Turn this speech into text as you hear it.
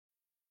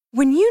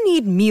When you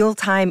need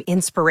mealtime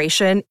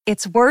inspiration,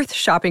 it's worth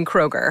shopping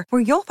Kroger,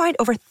 where you'll find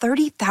over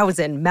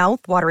 30,000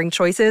 mouth-watering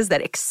choices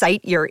that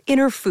excite your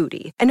inner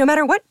foodie. And no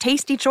matter what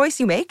tasty choice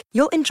you make,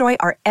 you'll enjoy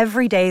our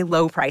everyday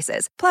low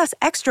prices, plus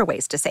extra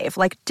ways to save,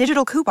 like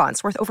digital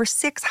coupons worth over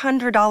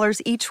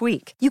 $600 each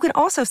week. You can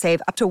also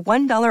save up to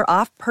 $1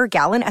 off per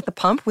gallon at the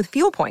pump with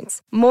fuel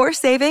points. More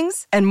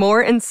savings and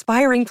more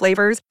inspiring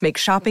flavors make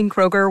shopping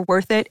Kroger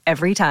worth it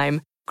every time.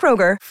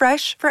 Kroger,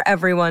 fresh for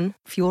everyone.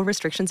 Fuel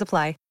restrictions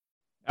apply.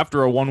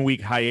 After a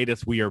 1-week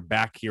hiatus, we are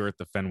back here at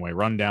the Fenway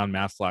Rundown,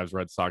 MassLive's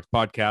Red Sox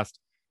podcast.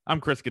 I'm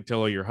Chris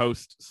Cotillo, your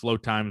host. Slow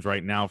times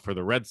right now for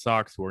the Red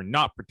Sox, who are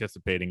not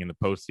participating in the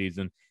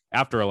postseason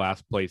after a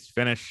last-place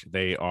finish.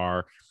 They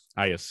are,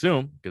 I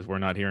assume, because we're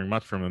not hearing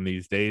much from them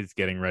these days,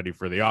 getting ready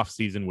for the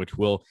offseason, which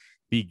will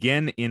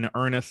begin in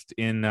earnest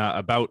in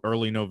about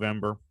early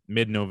November,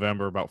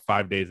 mid-November, about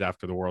 5 days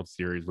after the World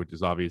Series, which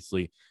is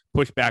obviously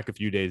pushed back a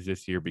few days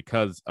this year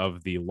because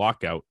of the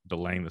lockout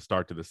delaying the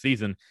start to the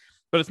season.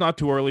 But it's not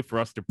too early for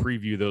us to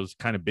preview those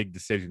kind of big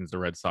decisions the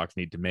Red Sox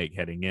need to make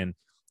heading in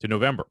to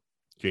November.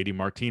 JD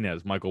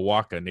Martinez, Michael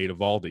Wacha, Nate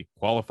Eovaldi,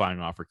 qualifying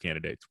offer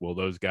candidates. Will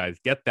those guys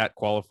get that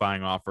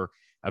qualifying offer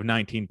of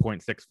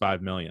 $19.65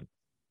 million?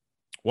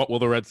 What will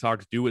the Red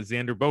Sox do with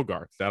Xander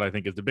Bogaerts? That, I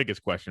think, is the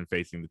biggest question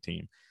facing the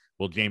team.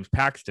 Will James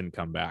Paxton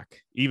come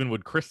back? Even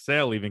would Chris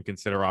Sale even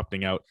consider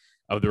opting out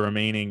of the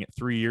remaining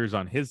 3 years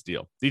on his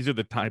deal? These are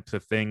the types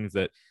of things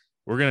that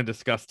we're going to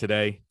discuss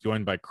today,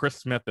 joined by Chris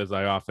Smith, as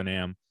I often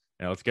am.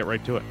 Now let's get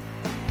right to it.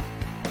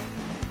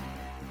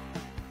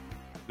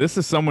 This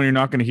is someone you're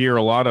not going to hear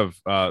a lot of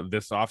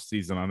this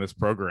offseason on this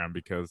program,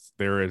 because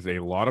there is a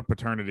lot of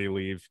paternity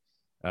leave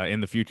in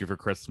the future for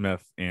Chris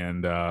Smith,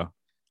 and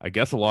I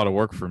guess a lot of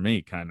work for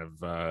me kind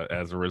of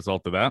as a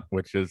result of that,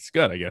 which is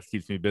good. I guess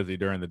keeps me busy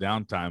during the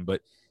downtime. But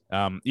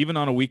even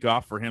on a week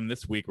off for him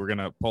this week, we're going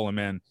to pull him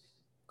in.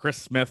 Chris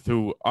Smith,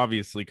 who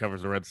obviously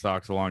covers the Red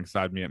Sox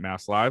alongside me at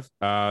MassLive's.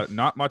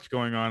 Not much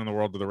going on in the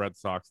world of the Red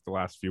Sox the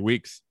last few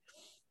weeks.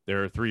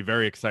 There are three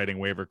very exciting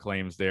waiver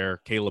claims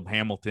there. Caleb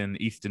Hamilton,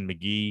 Easton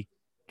McGee,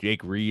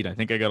 Jake Reed. I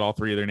think I got all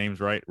three of their names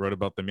right. Wrote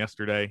about them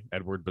yesterday.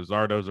 Edward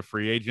Bizardo is a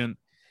free agent.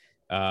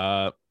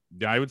 I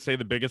would say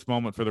the biggest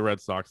moment for the Red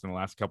Sox in the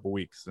last couple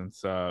weeks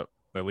since at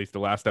least the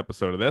last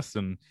episode of this,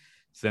 and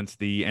since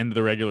the end of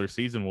the regular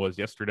season, was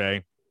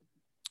yesterday.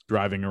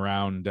 Driving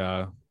around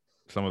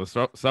some of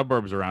the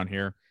suburbs around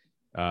here,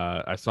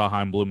 I saw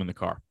Chaim Bloom in the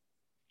car.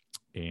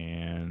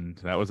 And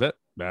that was it.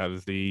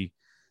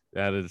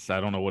 That is, I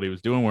don't know what he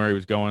was doing, where he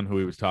was going, who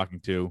he was talking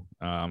to,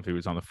 if he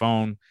was on the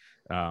phone,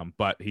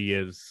 but he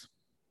is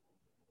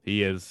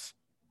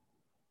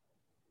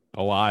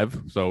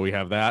alive. So we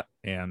have that,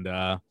 and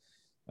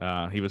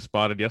he was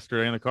spotted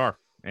yesterday in the car.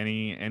 What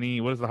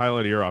is the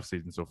highlight of your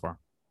offseason so far?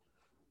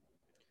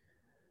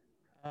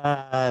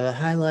 The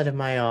highlight of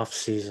my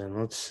offseason,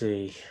 let's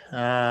see.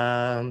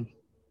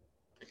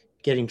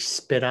 Getting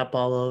spit up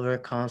all over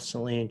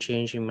constantly and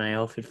changing my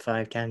outfit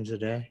 5 times a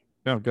day.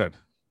 Oh, good.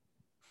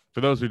 For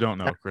those who don't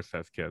know, Chris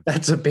has kids.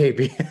 That's a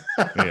baby.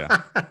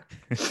 Yeah.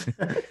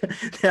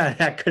 Yeah,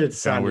 that could have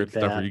sounded weird bad.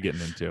 Stuff are you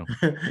getting into?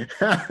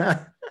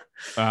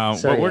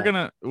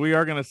 But we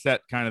are gonna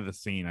set kind of the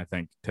scene, I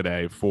think,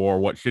 today for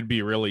what should be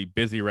a really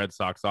busy Red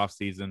Sox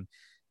offseason.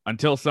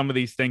 Until some of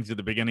these things at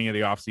the beginning of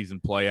the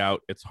offseason play out,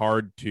 it's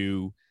hard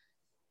to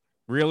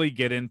really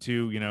get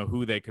into,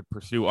 who they could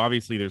pursue.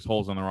 Obviously, there's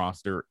holes on the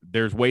roster.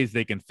 There's ways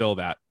they can fill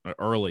that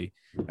early.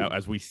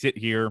 As we sit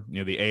here,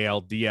 the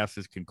ALDS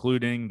is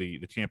concluding.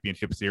 The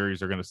championship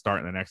series are going to start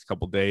in the next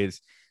couple of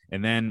days.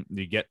 And then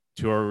you get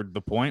toward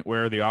the point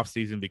where the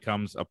offseason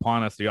becomes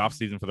upon us. The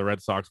offseason for the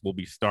Red Sox will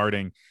be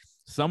starting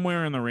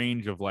somewhere in the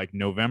range of like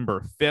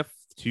November 5th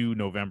to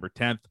November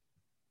 10th.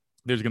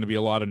 There's going to be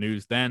a lot of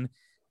news then.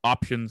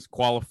 Options,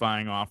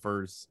 qualifying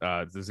offers,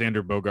 the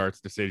Xander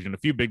Bogaerts decision, a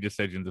few big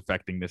decisions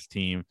affecting this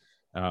team,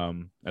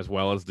 as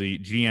well as the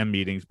GM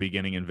meetings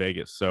beginning in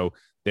Vegas. So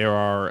there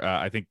are,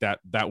 I think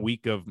that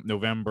week of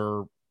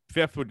November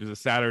 5th, which is a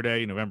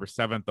Saturday, November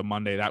 7th, a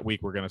Monday, that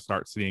week we're going to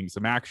start seeing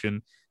some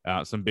action,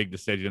 some big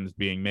decisions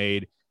being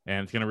made,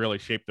 and it's going to really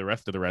shape the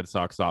rest of the Red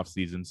Sox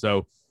offseason.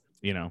 So,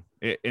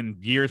 in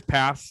years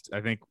past,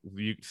 I think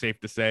safe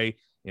to say,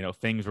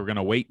 things were going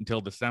to wait until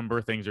December.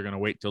 Things are going to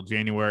wait till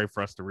January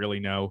for us to really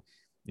know,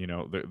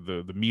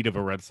 the meat of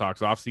a Red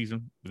Sox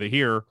offseason.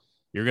 Here,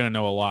 you're going to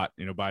know a lot,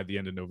 by the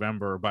end of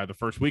November, or by the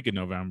first week of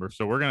November.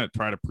 So we're going to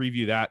try to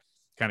preview that,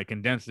 kind of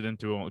condense it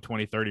into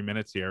 20, 30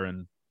 minutes here,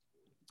 and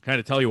kind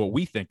of tell you what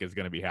we think is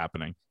going to be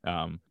happening,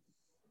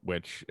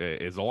 which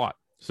is a lot.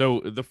 So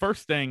the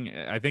first thing,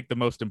 I think the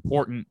most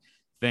important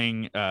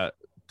thing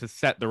to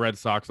set the Red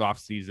Sox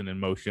offseason in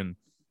motion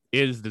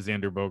is the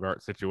Xander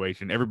Bogaerts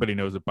situation. Everybody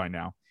knows it by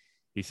now.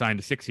 He signed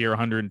a 6-year,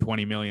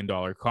 $120 million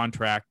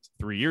contract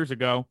 3 years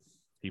ago.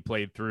 He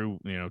played through,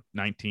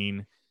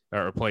 19,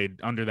 or played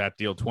under that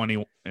deal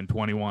 20 and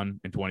 21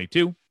 and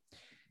 22.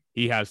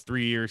 He has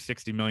 3 years,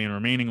 $60 million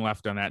remaining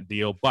left on that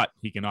deal, but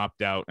he can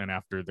opt out. And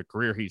after the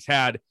career he's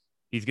had,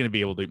 he's going to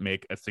be able to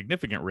make a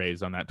significant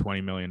raise on that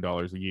 $20 million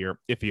a year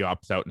if he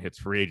opts out and hits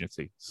free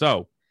agency.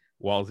 So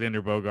while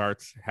Xander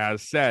Bogaerts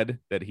has said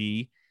that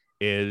he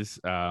is,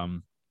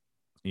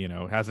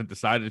 hasn't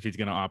decided if he's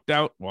going to opt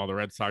out, while the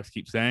Red Sox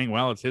keep saying,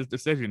 well, it's his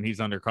decision. He's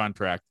under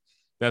contract.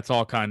 That's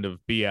all kind of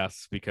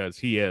BS because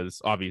he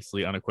is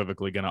obviously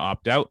unequivocally going to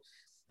opt out.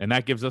 And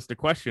that gives us the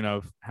question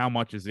of how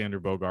much is Xander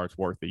Bogaerts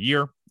worth a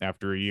year?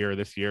 After a year,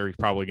 this year, he's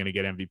probably going to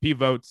get MVP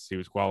votes. He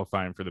was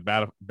qualifying for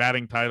the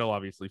batting title,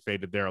 obviously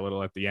faded there a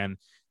little at the end.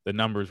 The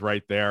number's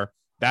right there.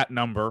 That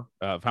number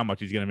of how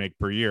much he's going to make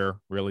per year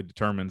really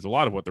determines a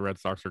lot of what the Red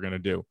Sox are going to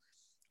do.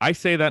 I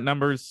say that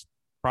number's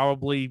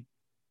probably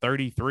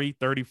 33,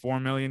 34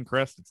 million,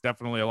 Chris. It's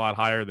definitely a lot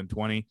higher than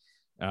 20.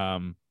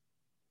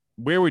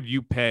 Where would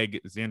you peg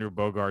Xander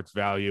Bogaerts'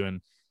 value?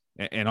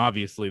 And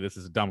obviously this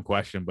is a dumb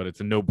question, but it's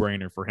a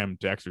no-brainer for him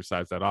to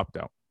exercise that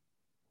opt-out.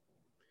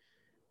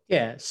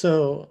 Yeah,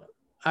 so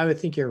I would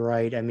think you're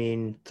right. I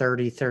mean,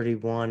 30,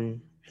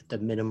 31 at the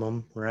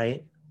minimum,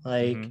 right?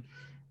 Like,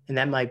 and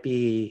that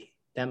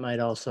might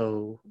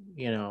also,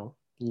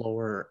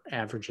 lower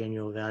average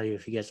annual value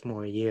if he gets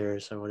more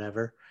years or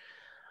whatever.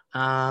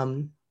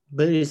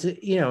 But is it,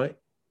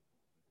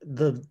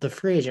 the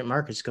free agent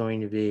market's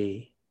going to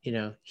be,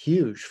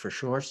 huge for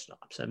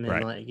shortstops. I mean,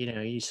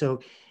 right.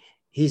 So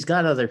he's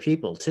got other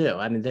people too.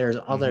 I mean, there's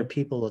other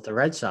people that the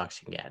Red Sox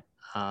can get.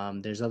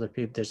 There's other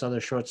people, there's other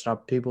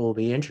shortstop people will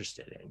be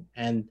interested in.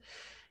 And,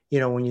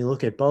 when you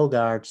look at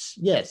Bogaerts,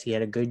 yes, he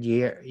had a good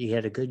year. He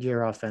had a good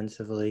year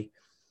offensively.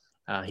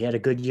 He had a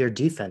good year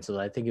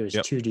defensively. I think it was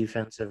 2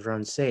 defensive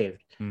runs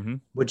saved,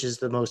 which is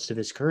the most of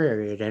his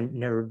career. He had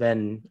never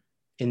been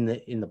in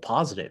the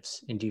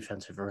positives in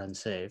defensive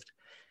runs saved.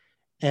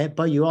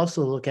 But you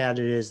also look at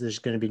it as there's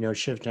going to be no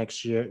shift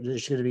next year.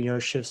 There's going to be no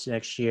shifts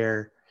next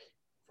year.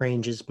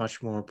 Range is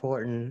much more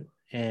important.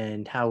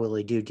 And how will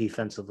he do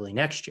defensively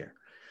next year?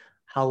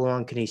 How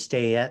long can he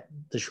stay at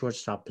the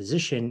shortstop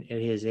position at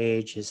his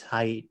age, his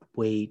height,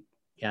 weight,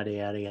 yada,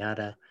 yada,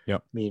 yada.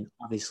 Yep. I mean,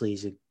 obviously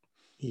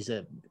he's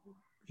a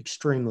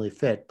extremely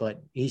fit,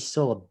 but he's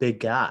still a big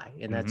guy,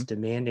 and that's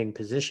demanding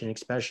position,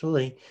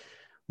 especially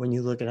when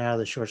you look at how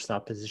the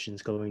shortstop position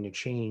is going to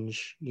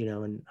change,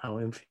 and how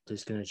infield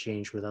is going to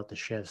change without the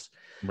shifts.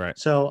 Right.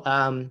 So,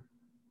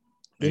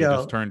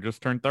 just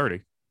turned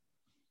 30.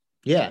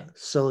 Yeah.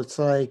 So it's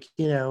like,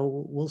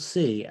 we'll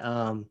see.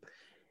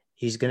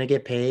 He's going to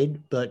get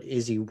paid, but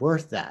is he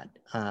worth that?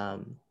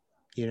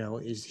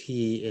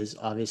 Is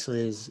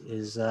obviously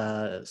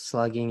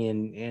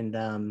slugging and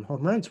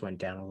home runs went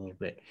down a little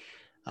bit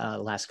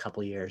last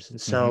couple of years. And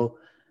so,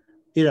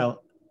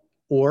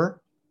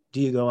 or do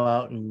you go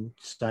out and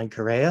sign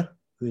Correa,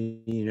 who,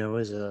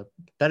 is a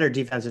better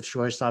defensive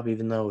shortstop,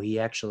 even though he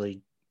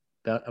actually,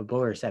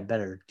 Bogaerts had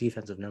better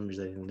defensive numbers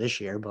than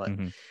this year, but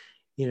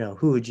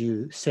who would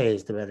you say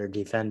is the better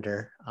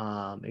defender,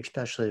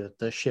 especially with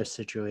the shift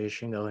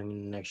situation going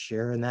into next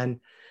year? And then,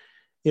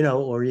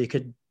 or you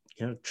could,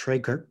 Trey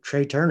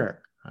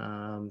Turner,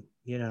 and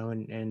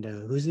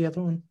who's the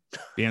other one?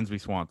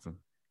 Dansby Swanson.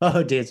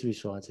 Oh, Dansby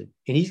Swanson.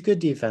 And he's good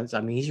defense.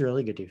 I mean, he's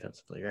really good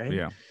defensively, right?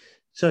 Yeah.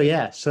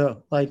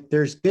 So like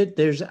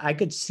I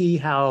could see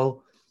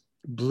how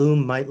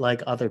Bloom might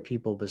like other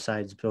people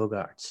besides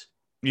Bogaerts.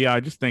 Yeah, I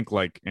just think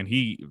and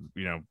he,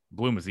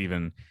 Bloom has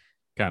even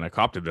kind of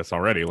copped this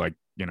already. The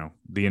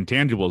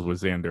intangibles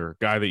with Xander,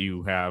 guy that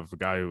you have, a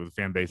guy who the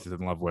fan base is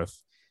in love with,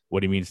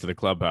 what he means to the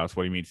clubhouse,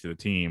 what he means to the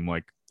team.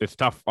 It's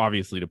tough,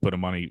 obviously, to put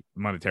a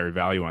monetary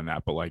value on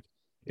that, but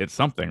it's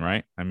something,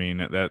 right? I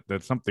mean,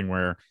 that's something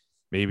where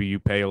maybe you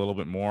pay a little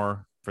bit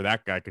more for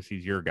that guy because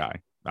he's your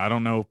guy. I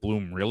don't know if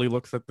Bloom really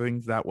looks at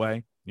things that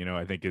way.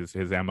 I think his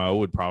MO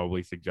would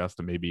probably suggest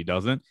that maybe he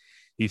doesn't.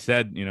 He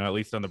said, at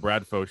least on the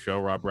Bradfo show,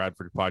 Rob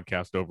Bradford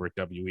podcast over at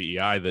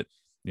WEEI, that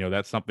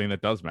that's something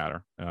that does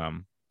matter.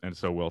 And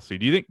so we'll see.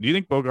 Do you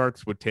think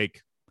Bogaerts would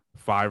take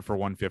 5 for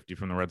 150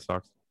 from the Red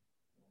Sox?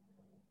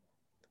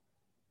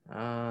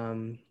 How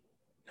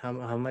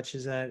much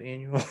is that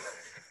annual?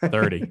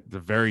 30. It's a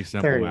very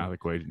simple math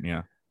equation.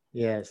 Yeah.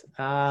 Yes.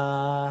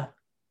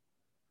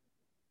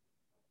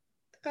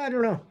 I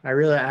don't know. I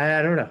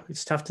don't know.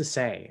 It's tough to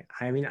say.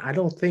 I mean, I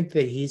don't think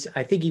that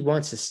I think he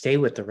wants to stay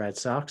with the Red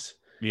Sox.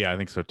 Yeah, I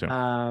think so too.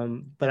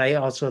 But I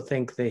also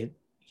think that,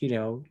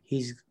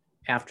 he's,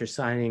 after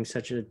signing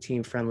such a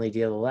team-friendly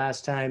deal the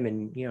last time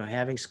and,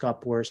 having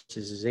Scott Boras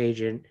as his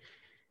agent,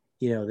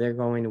 they're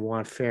going to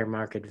want fair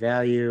market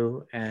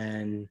value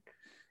and,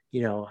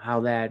 how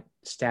that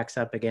stacks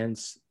up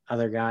against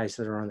other guys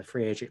that are on the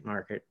free agent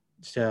market.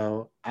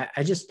 So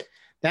I just,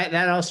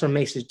 that also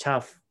makes it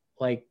tough,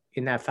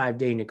 in that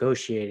 5-day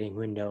negotiating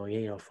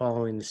window,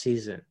 following the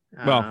season.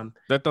 Well,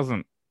 that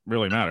doesn't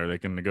really matter. They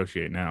can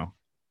negotiate now.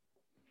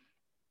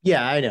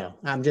 Yeah, I know.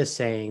 I'm just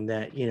saying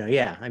that,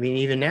 I mean,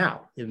 even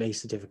now it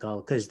makes it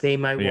difficult because they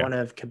might want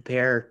to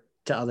compare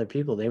to other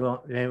people. They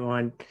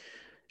want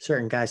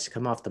certain guys to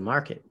come off the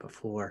market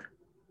before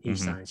he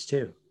signs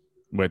too.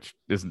 Which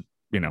isn't,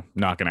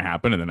 not going to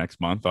happen in the next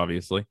month,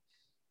 obviously.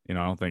 I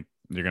don't think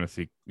you're going to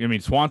see. I mean,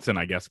 Swanson,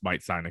 I guess,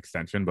 might sign an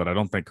extension, but I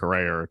don't think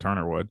Correa or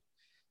Turner would.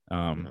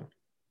 No.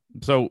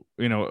 So,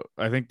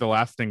 I think the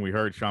last thing we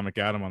heard, Sean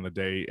McAdam on the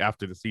day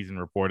after the season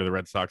reported the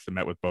Red Sox had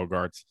met with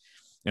Bogaerts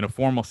in a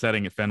formal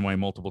setting at Fenway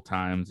multiple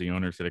times. The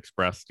owners had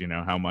expressed,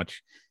 how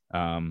much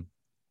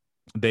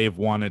they've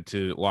wanted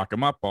to lock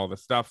him up, all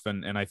this stuff.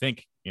 And I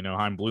think,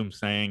 Chaim Bloom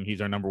saying he's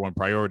our number one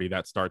priority,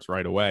 that starts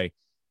right away.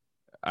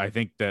 I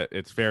think that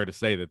it's fair to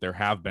say that there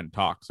have been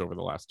talks over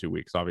the last 2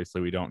 weeks.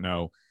 Obviously, we don't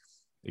know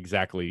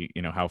exactly,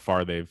 how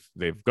far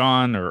they've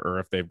gone or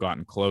if they've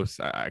gotten close.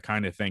 I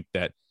kind of think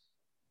that,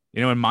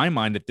 in my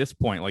mind at this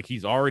point, like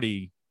he's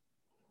already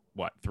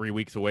 3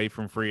 weeks away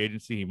from free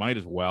agency. He might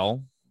as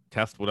well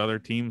test what other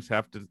teams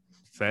have to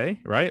say,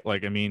 right?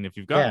 Like, I mean, if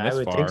you've gotten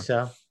this far, think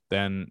so.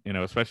 Then,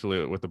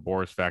 especially with the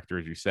Boris factor,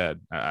 as you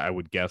said, I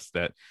would guess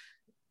that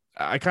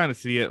I kind of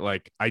see it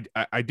like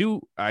I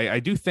do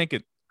think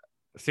it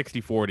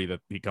 60-40 that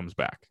he comes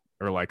back,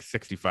 or like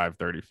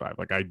 65-35.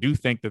 Like, I do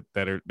think that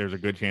there's a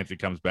good chance he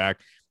comes back.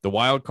 The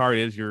wild card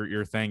is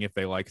your thing if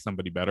they like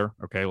somebody better,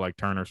 okay, like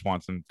Turner,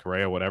 Swanson,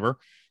 Correa, whatever.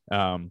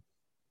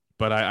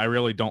 But I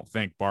really don't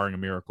think, barring a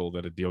miracle,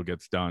 that a deal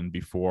gets done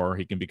before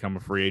he can become a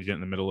free agent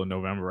in the middle of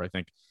November. I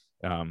think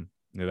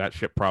that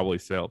ship probably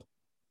sailed.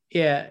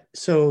 Yeah.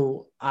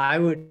 So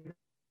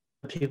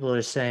people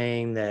are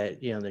saying that,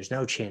 there's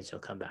no chance he'll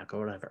come back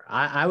or whatever.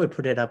 I would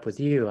put it up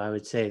with you. I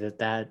would say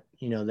that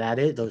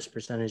those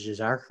percentages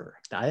are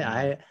correct.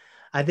 I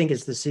think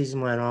as the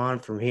season went on,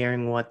 from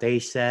hearing what they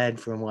said,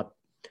 from what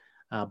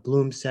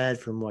Bloom said,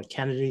 from what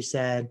Kennedy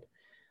said,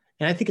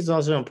 and I think it's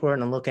also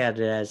important to look at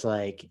it as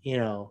like,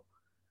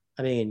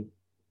 I mean,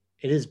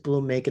 it is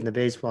Bloom making the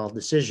baseball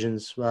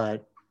decisions,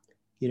 but,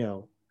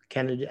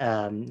 Kennedy,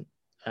 John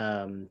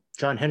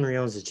Henry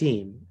owns the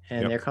team,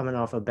 and they're coming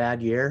off a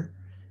bad year.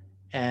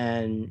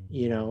 And,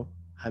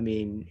 I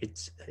mean,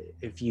 it's,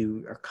 if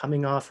you are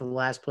coming off of the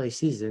last place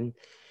season,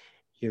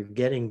 you're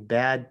getting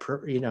bad,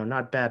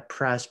 not bad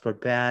press, but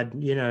bad,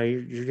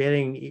 you're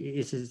getting,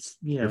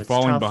 you're it's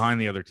falling behind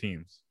the other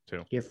teams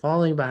too. You're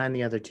falling behind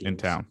the other teams in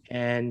town.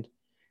 And,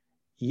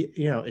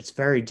 it's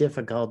very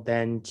difficult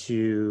then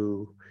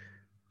to,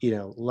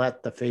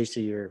 let the face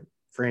of your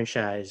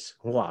franchise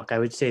walk. I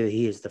would say that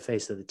he is the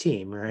face of the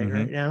team right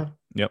now.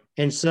 Yep.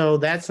 And so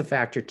that's a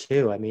factor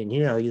too. I mean,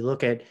 you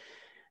look at,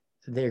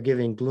 they're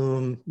giving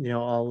Bloom,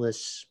 all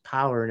this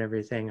power and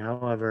everything.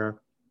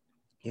 However,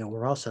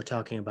 we're also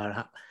talking about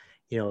how,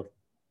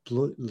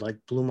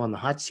 Bloom on the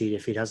hot seat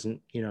if he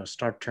doesn't,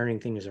 start turning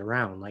things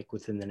around like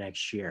within the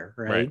next year.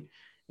 Right.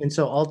 And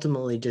so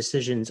ultimately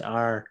decisions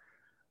are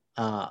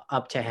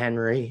up to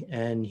Henry,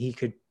 and he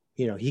could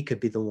be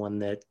the one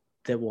that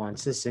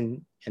wants this,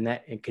 and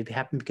that it could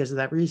happen because of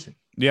that reason.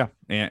 Yeah.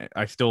 And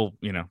I still,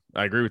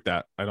 I agree with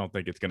that. I don't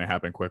think it's going to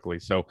happen quickly.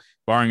 So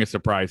barring a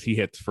surprise, he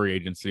hits free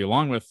agency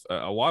along with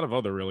a lot of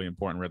other really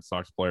important Red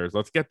Sox players.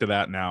 Let's get to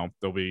that now.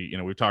 There'll be,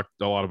 we've talked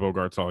a lot of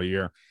Bogaerts all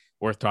year,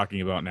 worth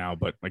talking about now,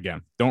 but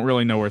again, don't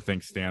really know where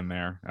things stand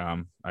there.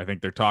 I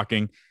think they're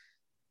talking.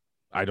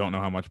 I don't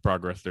know how much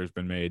progress there's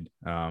been made.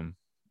 And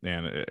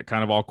it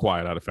kind of all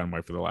quiet out of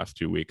Fenway for the last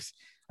 2 weeks.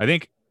 I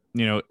think,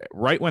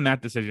 right when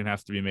that decision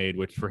has to be made,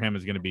 which for him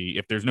is going to be,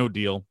 if there's no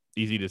deal,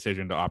 easy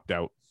decision to opt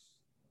out.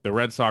 The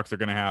Red Sox are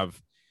going to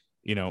have,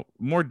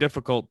 more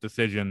difficult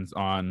decisions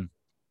on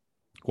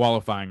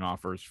qualifying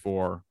offers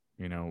for,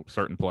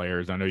 certain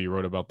players. I know you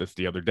wrote about this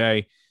the other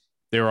day.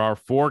 There are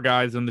 4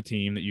 guys on the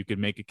team that you could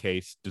make a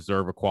case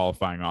deserve a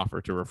qualifying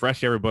offer. To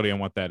refresh everybody on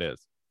what that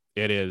is,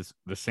 it is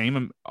the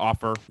same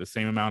offer, the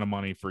same amount of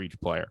money for each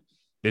player.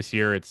 This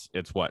year, it's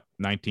what,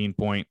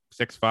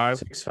 19.65?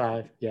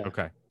 65, yeah.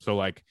 Okay, so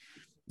like,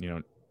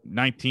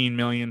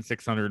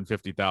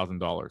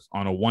 $19,650,000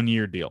 on a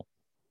 1-year deal.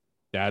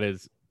 That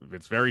is,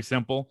 it's very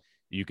simple.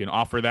 You can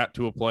offer that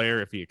to a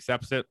player if he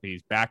accepts it.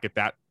 He's back at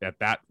that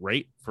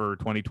rate for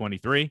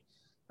 2023.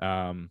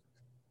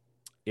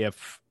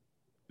 If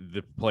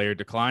the player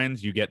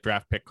declines, you get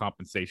draft pick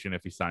compensation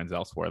if he signs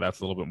elsewhere. That's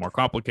a little bit more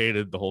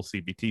complicated. The whole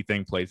CBT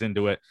thing plays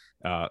into it.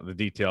 The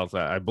details,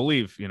 I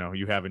believe,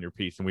 you have in your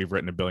piece, and we've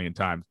written a billion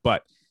times,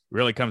 but it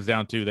really comes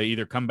down to they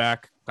either come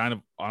back kind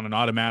of on an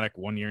automatic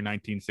 1-year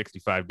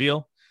 1965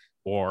 deal,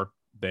 or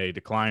they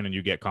decline and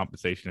you get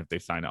compensation if they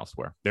sign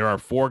elsewhere. There are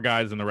 4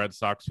 guys in the Red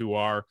Sox who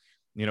are,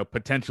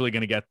 potentially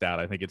going to get that.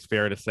 I think it's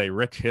fair to say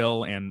Rich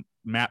Hill and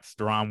Matt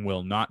Strahm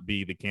will not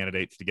be the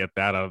candidates to get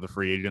that out of the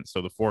free agents.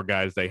 So the 4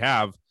 guys they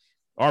have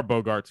are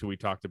Bogaerts, who we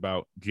talked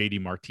about,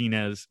 JD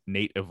Martinez,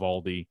 Nate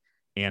Eovaldi,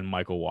 and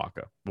Michael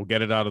Wacha. We'll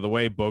get it out of the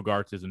way.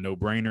 Bogaerts is a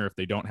no-brainer. If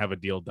they don't have a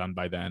deal done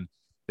by then,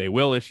 they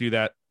will issue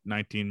that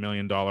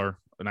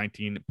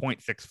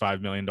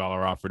 $19.65 million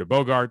offer to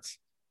Bogaerts.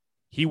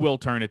 He will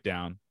turn it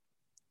down.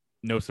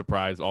 No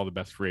surprise. All the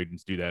best free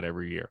agents do that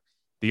every year.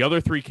 The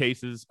other 3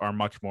 cases are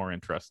much more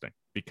interesting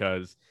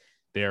because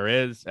there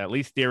is, at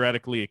least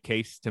theoretically, a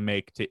case to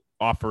make to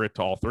offer it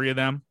to all 3 of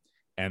them.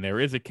 And there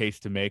is a case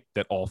to make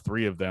that all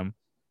 3 of them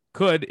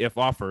could, if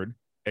offered,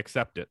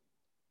 accept it.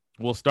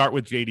 We'll start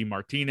with JD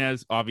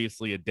Martinez.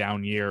 Obviously, a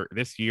down year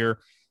this year.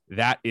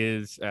 That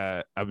is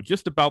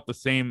just about the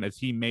same as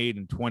he made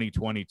in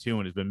 2022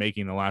 and has been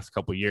making the last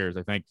couple of years.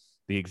 I think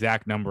the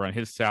exact number on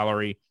his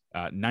salary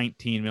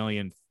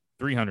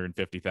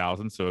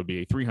 $19,350,000. So it'd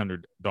be a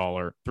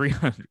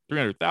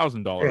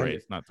 $300,000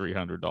 raise, not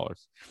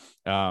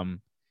 $300.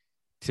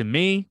 To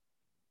me,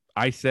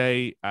 I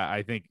think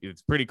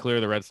it's pretty clear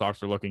the Red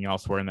Sox are looking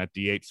elsewhere in that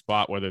DH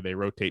spot, whether they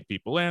rotate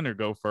people in or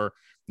go for,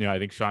 I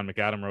think Sean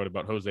McAdam wrote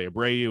about Jose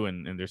Abreu,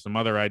 and there's some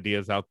other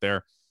ideas out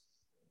there.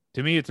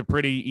 To me, it's a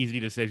pretty easy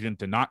decision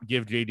to not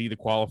give JD the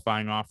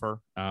qualifying offer.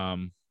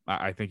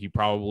 I think you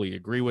probably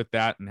agree with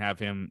that and have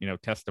him,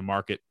 test the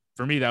market.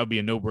 For me, that would be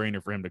a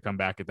no-brainer for him to come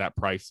back at that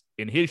price.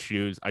 In his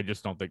shoes, I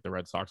just don't think the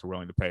Red Sox are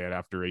willing to pay it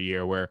after a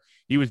year where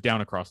he was down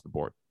across the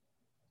board.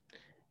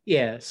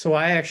 Yeah, so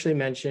I actually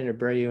mentioned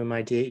Abreu in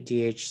my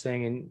DH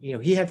thing, and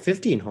he had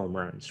 15 home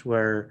runs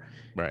where,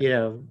 right.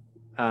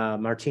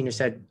 Martinez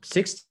had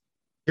 6.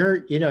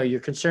 You're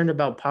concerned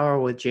about power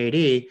with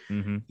JD.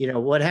 Mm-hmm.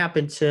 What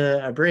happened to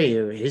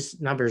Abreu? His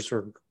numbers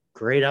were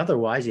great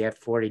otherwise. He had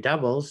 40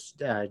 doubles.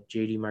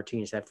 JD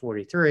Martinez had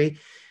 43.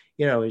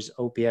 His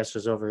OPS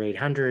was over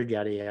 800,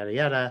 yada, yada,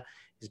 yada.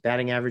 His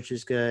batting average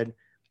was good.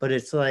 But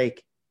it's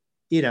like,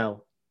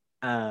 are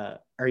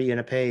you going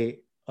to pay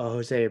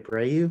Jose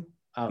Abreu,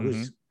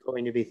 who's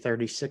going to be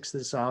 36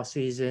 this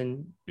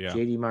offseason? Yeah.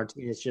 JD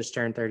Martinez just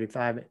turned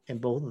 35,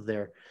 and both of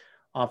their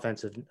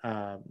offensive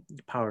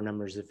power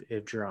numbers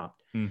have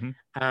dropped. Mm-hmm.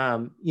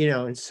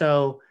 And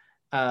so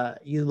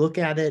you look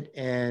at it,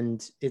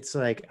 and it's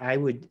like I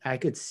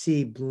could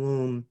see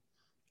Bloom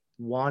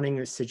wanting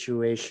a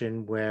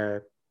situation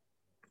where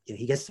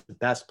he gets the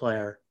best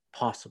player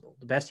possible,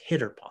 the best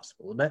hitter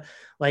possible. But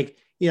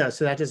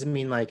so that doesn't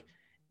mean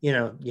you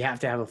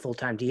have to have a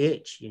full-time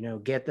DH,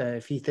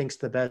 if he thinks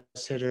the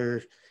best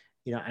hitter,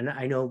 and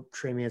I know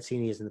Trey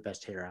Mancini isn't the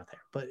best hitter out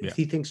there, but if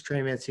he thinks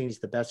Trey Mancini is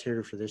the best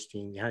hitter for this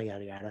team, yada,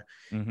 yada, yada,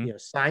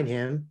 sign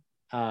him,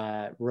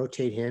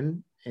 rotate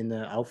him in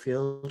the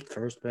outfield,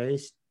 first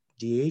base,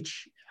 DH,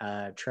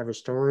 Trevor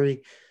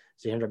Story,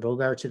 Xander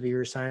Bogaerts to be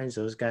resigned.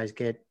 Those guys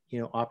get,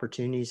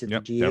 opportunities at the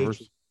DH.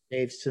 Devers.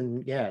 Save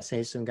some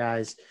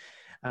guys,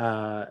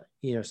 some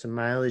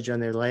mileage on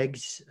their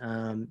legs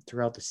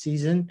throughout the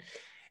season.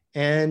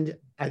 And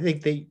I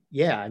think I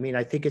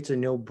think it's a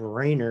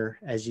no-brainer,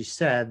 as you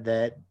said,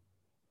 that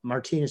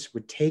Martinez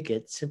would take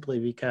it simply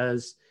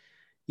because,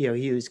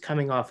 he was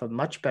coming off a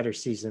much better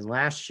season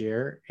last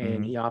year,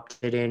 and he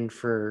opted in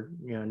for,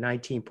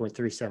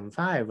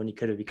 19.375 when he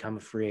could have become a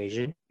free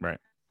agent. Right.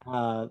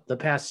 The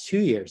past 2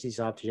 years, he's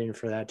opted in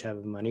for that type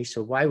of money.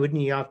 So why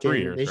wouldn't he opt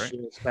in this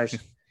year, especially?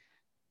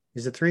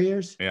 Is it 3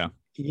 years? Yeah.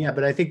 Yeah,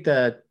 but I think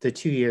the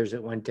 2 years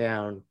it went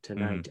down to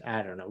 9,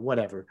 I don't know,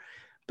 whatever.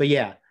 But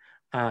yeah,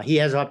 he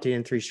has opted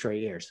in 3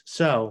 straight years.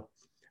 So,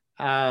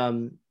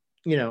 the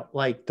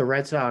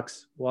Red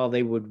Sox, while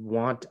they would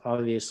want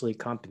obviously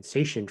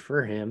compensation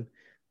for him,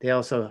 they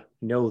also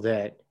know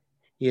that,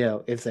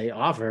 if they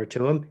offer it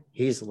to him,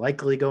 he's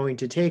likely going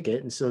to take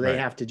it. And so they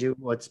have to do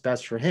what's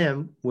best for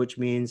him, which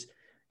means,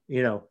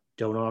 don't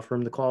offer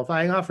him the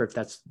qualifying offer if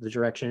that's the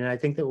direction. And I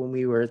think that when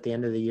we were at the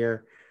end of the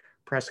year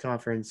press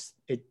conference,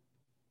 it,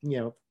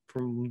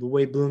 from the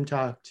way Bloom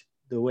talked,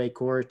 the way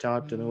Cora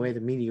talked, and the way the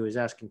media was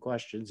asking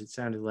questions, it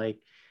sounded like,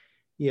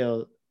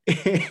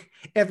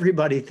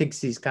 everybody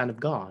thinks he's kind of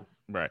gone.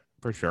 Right,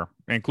 for sure,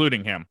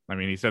 including him. I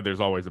mean, he said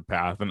there's always a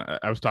path, and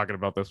I was talking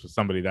about this with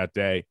somebody that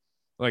day,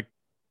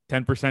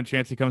 10%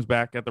 chance he comes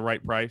back at the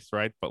right price,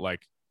 right? But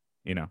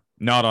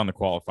not on the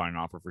qualifying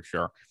offer for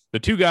sure. The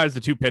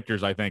two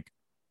pitchers, I think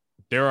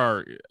there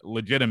are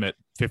legitimate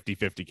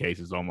 50-50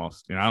 cases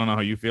almost. I don't know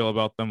how you feel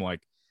about them,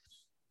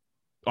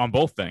 on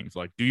both things.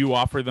 Do you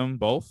offer them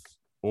both,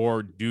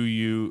 or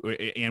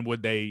and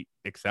would they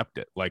accept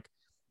it?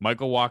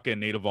 Michael Wacha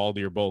and Nate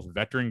Eovaldi are both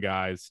veteran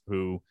guys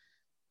who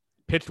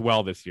pitched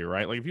well this year,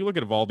 right? If you look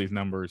at Eovaldi's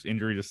numbers,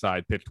 injuries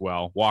aside, pitched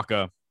well.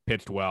 Wacha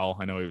pitched well.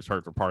 I know he was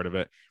hurt for part of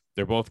it.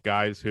 They're both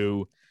guys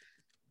who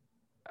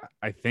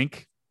I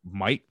think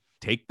might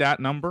take that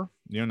number,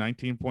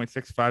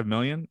 $19.65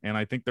 million. And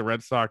I think the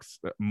Red Sox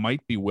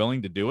might be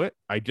willing to do it.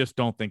 I just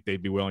don't think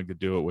they'd be willing to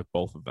do it with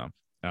both of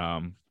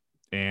them.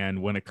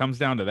 And when it comes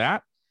down to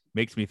that,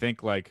 makes me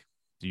think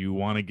do you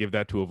want to give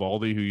that to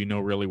Eovaldi, who you know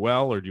really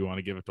well, or do you want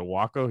to give it to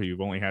Wacha, who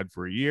you've only had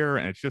for a year?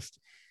 And it's just,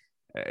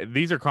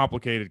 these are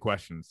complicated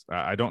questions.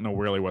 I don't know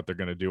really what they're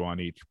going to do on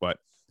each, but.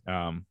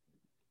 So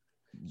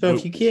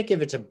if you can't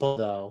give it to both,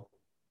 though,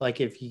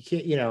 if you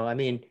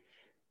can't,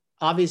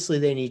 obviously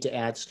they need to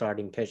add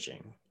starting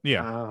pitching.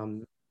 Yeah.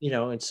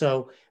 And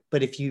so,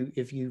 but if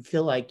you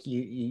feel like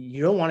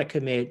you don't want to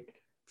commit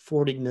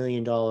 $40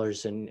 million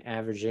in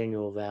average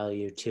annual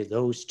value to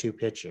those two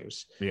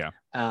pitchers. Yeah.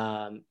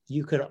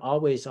 You could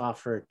always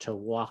offer to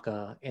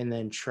Wacha and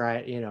then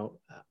try,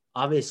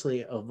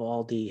 obviously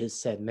Eovaldi has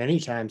said many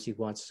times he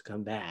wants to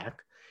come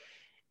back.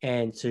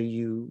 And so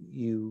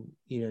you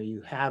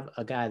have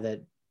a guy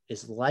that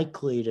is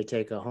likely to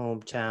take a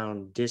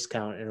hometown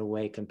discount in a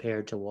way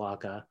compared to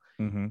Wacha.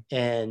 Mm-hmm.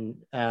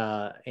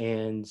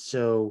 And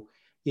so,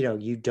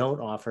 you don't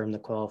offer him the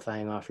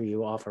qualifying offer,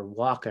 you offer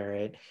Wacha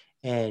it.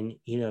 And,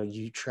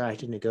 you try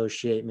to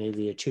negotiate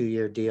maybe a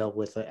 2-year deal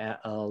with a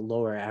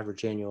lower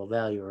average annual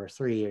value, or a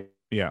 3-year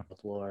Yeah.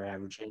 With WAR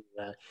averaging.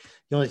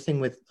 The only thing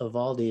with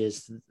Evaldi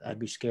is I'd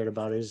be scared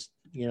about is,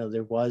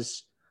 there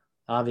was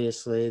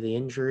obviously the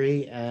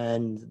injury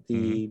and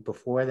the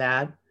before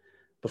that,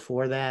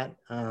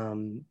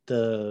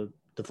 the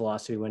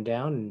velocity went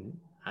down, and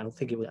I don't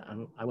think it was.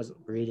 I wasn't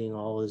reading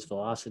all his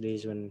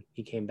velocities when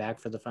he came back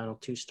for the final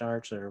 2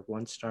 starts or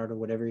 1 start or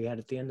whatever he had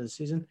at the end of the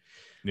season.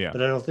 Yeah.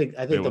 But I think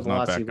the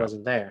velocity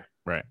wasn't there.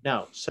 Right.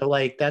 No. So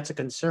like that's a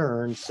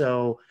concern.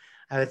 So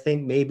I would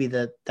think maybe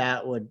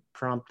that would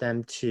prompt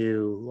them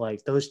to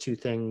like those 2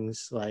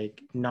 things,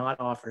 like not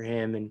offer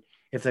him, and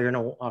if they're going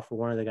to offer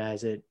one of the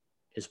guys, it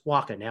is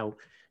Waka. Now,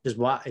 is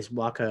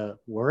Waka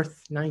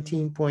worth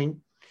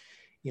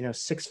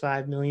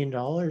 $19.65 million?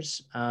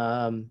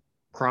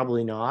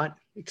 Probably not,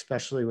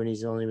 especially when he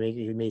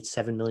made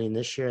 $7 million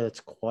this year.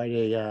 That's quite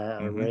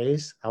a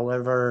raise.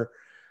 However,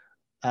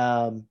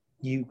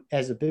 you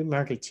as a big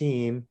market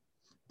team,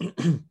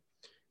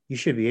 you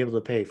should be able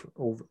to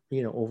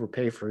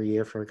overpay for a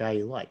year for a guy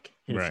you like.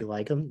 And if you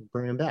like him,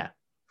 bring him back.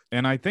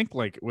 And I think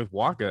like with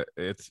Waka,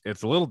 it's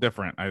a little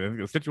different. I think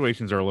the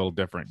situations are a little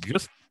different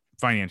just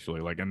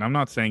financially. Like, and I'm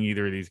not saying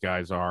either of these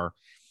guys are,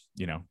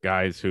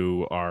 guys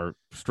who are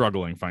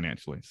struggling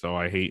financially. So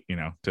I hate,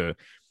 to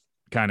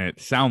kind of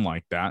sound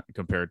like that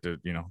compared to,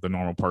 the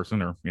normal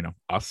person or,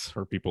 us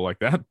or people like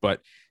that.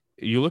 But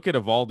you look at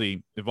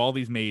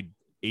Evaldi's made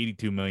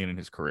 $82 million in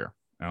his career.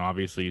 And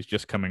obviously he's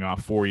just coming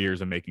off 4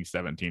 years and making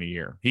 17 a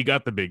year. He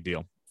got the big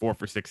deal, 4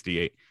 for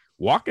 68.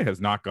 Waka has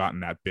not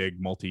gotten that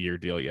big multi-year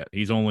deal yet.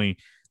 He's only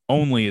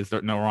is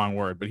no wrong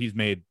word, but he's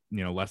made,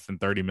 less than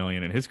 30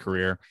 million in his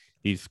career.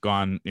 He's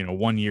gone,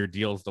 1 year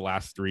deals the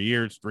last 3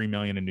 years, 3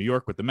 million in New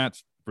York with the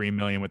Mets, 3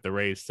 million with the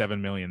Rays, 7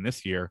 million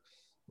this year.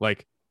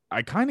 Like,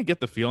 I kind of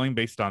get the feeling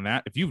based on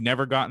that. If you've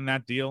never gotten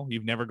that deal,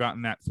 you've never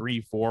gotten that 4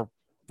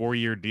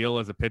 year deal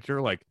as a pitcher,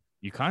 like,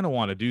 you kind of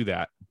want to do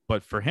that.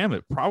 But for him,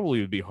 it probably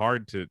would be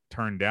hard to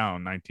turn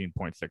down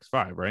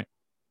 19.65, right?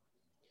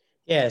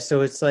 Yeah.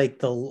 So it's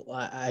like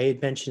I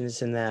had mentioned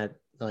this in that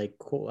like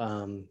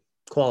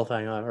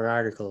qualifying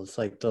article. It's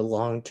like the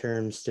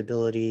long-term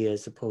stability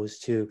as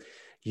opposed to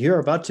you're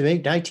about to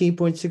make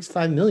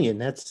 19.65 million.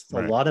 That's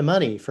a lot of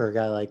money for a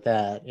guy like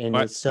that. And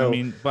but,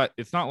 but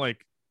it's not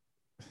like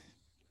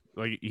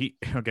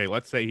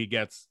let's say he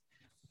gets,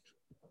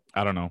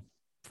 I don't know,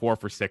 4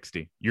 for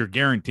 60. You're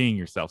guaranteeing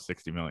yourself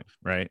 60 million,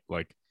 right?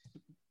 Like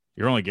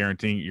you're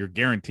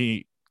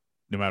guaranteed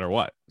no matter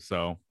what.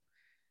 So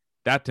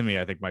that to me,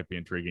 I think might be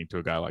intriguing to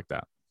a guy like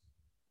that.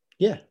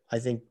 Yeah. I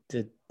think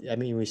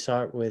we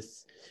saw it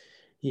with,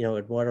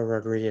 Eduardo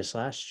Rodriguez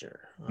last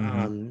year,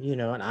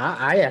 and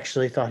I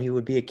actually thought he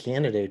would be a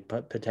candidate,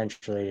 but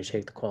potentially to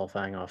take the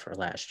qualifying offer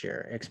last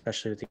year,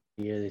 especially with the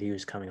year that he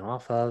was coming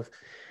off of.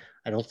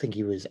 I don't think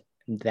he was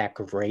that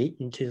great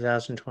in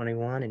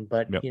 2021,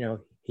 but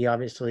he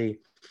obviously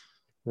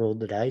rolled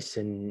the dice,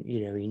 and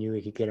he knew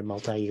he could get a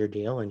multi-year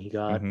deal, and he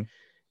got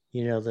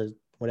the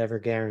whatever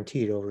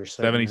guaranteed over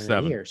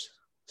 77 years,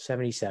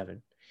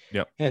 77.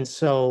 Yep. And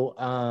so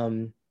I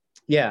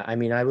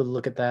would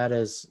look at that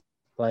as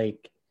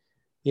like,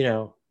 he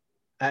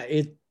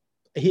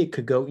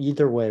could go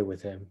either way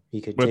with him.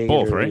 He could take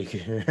both, it, or right?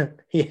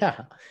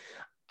 Yeah.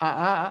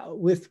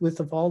 With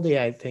Evaldi,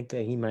 I think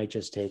that he might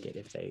just take it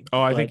if they.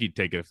 I think he'd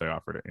take it if they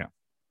offered it. Yeah.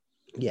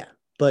 Yeah,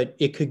 but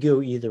it could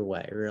go either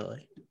way,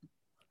 really.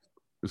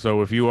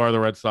 So if you are the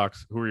Red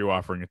Sox, who are you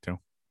offering it to?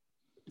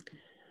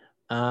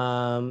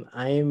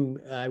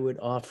 I would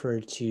offer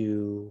it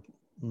to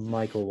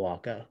Michael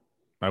Wacha.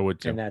 I would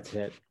too. And that's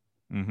it.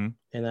 Mm-hmm.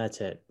 And that's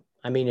it.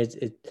 I mean,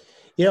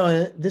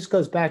 and this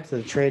goes back to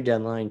the trade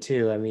deadline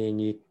too. I mean,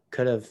 you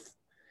could have,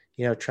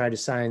 tried to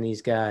sign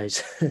these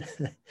guys,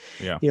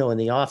 yeah. In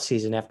the off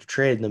season after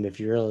trading them, if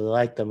you really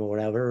like them or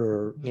whatever,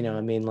 or,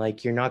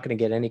 you're not going to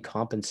get any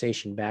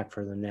compensation back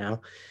for them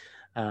now,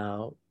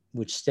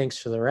 which stinks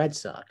for the Red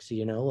Sox.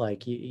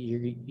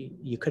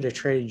 You could have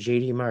traded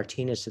JD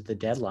Martinez at the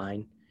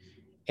deadline,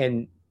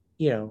 and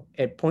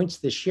at points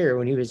this year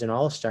when he was an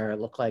all-star, it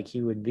looked like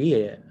he would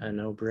be a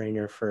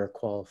no-brainer for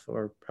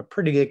or a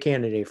pretty good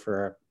candidate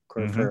for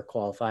a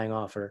qualifying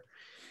offer.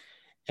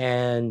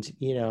 And,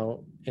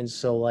 and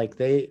so like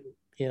they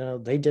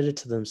did it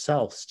to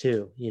themselves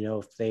too.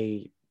 If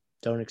they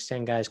don't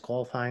extend guys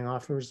qualifying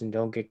offers and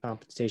don't get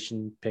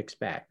compensation picks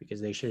back,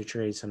 because they should have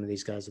traded some of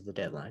these guys at the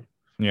deadline.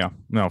 Yeah,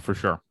 no, for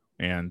sure.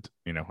 And,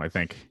 I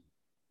think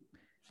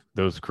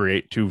those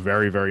create 2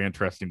 very, very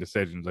interesting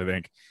decisions. I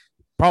think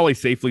probably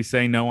safely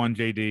say no on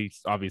JD,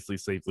 obviously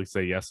safely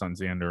say yes on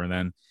Xander. And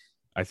then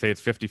I say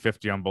it's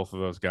 50-50 on both of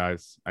those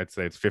guys. I'd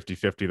say it's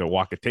 50-50 that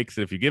Wacha takes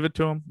it if you give it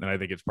to him. And I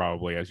think it's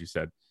probably, as you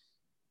said,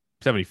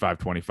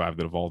 75-25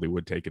 that Evaldi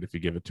would take it if you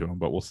give it to him.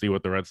 But we'll see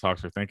what the Red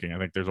Sox are thinking. I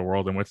think there's a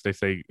world in which they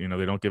say, they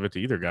don't give it to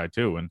either guy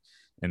too,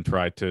 and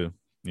try to,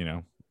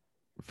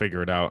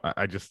 figure it out.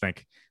 I just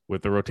think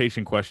with the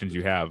rotation questions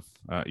you have,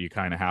 you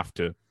kind of have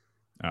to,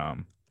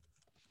 the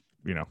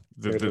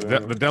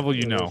devil,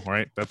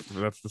 right?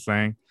 That's the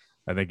saying.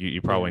 I think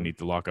you probably need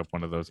to lock up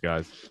one of those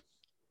guys.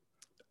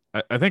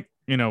 I think,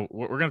 you know,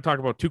 we're going to talk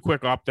about two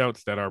quick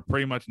opt-outs that are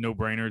pretty much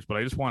no-brainers,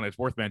 but it's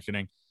worth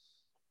mentioning.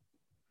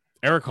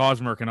 Eric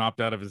Hosmer can opt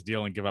out of his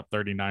deal and give up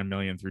 $39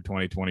 million through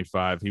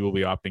 2025. He will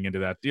be opting into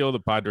that deal. The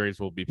Padres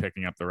will be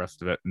picking up the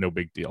rest of it. No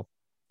big deal.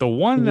 The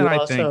one that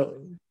I think...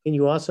 Can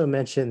you also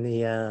mention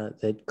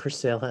that Chris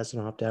Sale has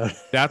an opt-out?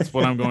 That's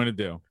what I'm going to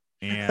do.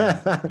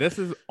 And this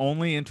is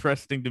only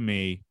interesting to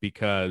me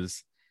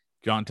because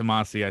John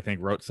Tomasi, I think,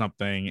 wrote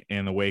something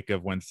in the wake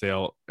of when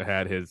Sale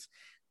had his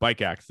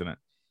bike accident.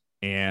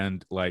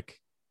 And, like,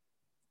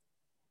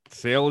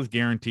 Sale is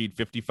guaranteed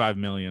 $55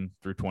 million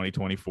through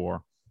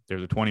 2024.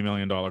 There's a $20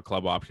 million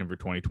club option for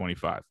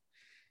 2025.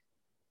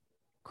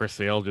 Chris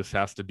Sale just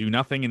has to do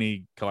nothing, and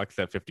he collects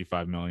that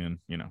 $55 million.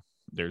 You know,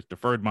 there's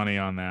deferred money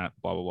on that,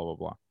 blah, blah, blah, blah,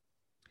 blah.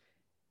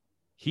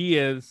 He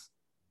is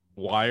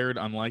wired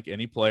unlike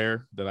any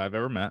player that I've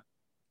ever met.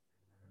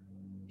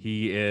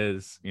 He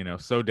is, you know,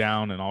 so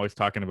down and always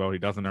talking about he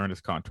doesn't earn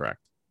his contract.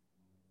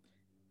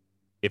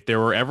 If there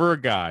were ever a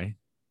guy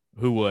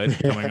who would,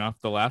 coming off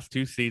the last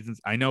two seasons,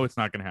 I know it's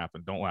not going to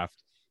happen. Don't laugh.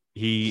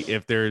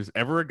 If there's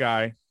ever a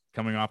guy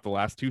coming off the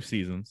last two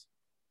seasons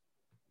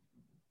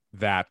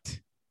that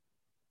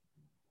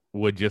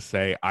would just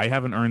say, I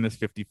haven't earned this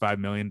 $55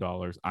 million.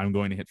 I'm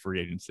going to hit free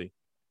agency.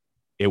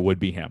 It would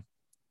be him.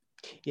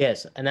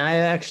 Yes. And I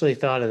actually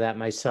thought of that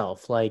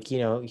myself. Like, you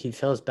know, he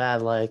feels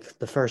bad. Like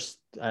the first,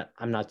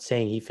 I'm not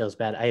saying he feels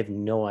bad. I have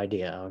no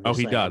idea.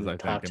 Obviously. Oh, he does. I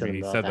think. I mean,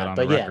 he said that on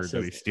the record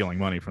that he's stealing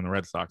money from the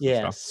Red Sox.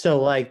 Yeah. And stuff.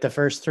 So like the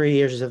first 3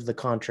 years of the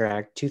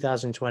contract,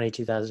 2020,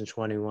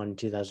 2021,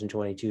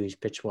 2022, he's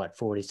pitched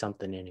 40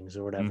 something innings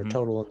or whatever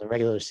total in the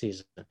regular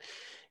season.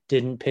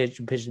 Didn't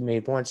pitch,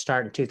 made one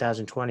start in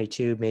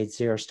 2022, made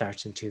 0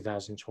 starts in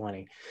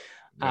 2020.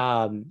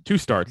 Yeah. 2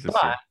 starts this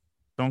year.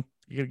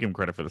 You got to give him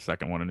credit for the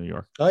second one in New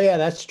York. Oh, yeah,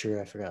 that's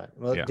true. I forgot.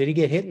 Well, Did he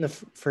get hit in the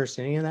first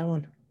inning of that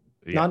one?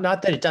 Yeah.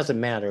 Not that it doesn't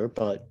matter,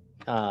 but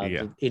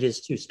it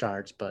is 2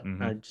 starts. But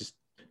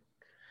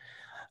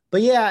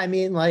But yeah, I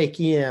mean, like,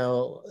 you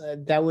know,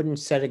 that wouldn't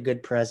set a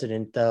good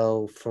precedent,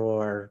 though,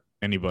 for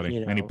anybody,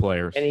 you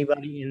know,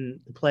 anybody in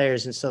the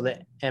players. And so the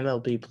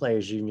MLB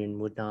Players Union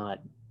would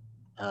not,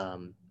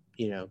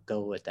 you know,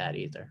 go with that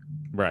either.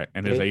 Right.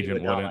 And his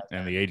agent wouldn't, like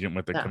and the agent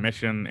with the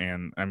commission.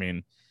 And I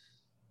mean,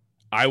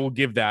 I will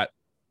give that.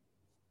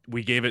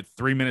 We gave it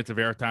 3 minutes of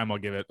airtime. I'll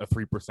give it a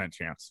 3%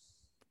 chance.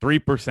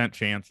 3%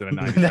 chance and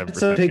a 97%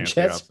 That's a big chance.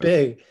 That's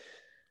big.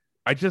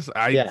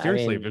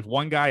 Seriously, if there's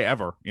one guy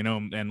ever, you know,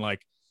 and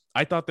like,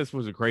 I thought this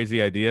was a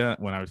crazy idea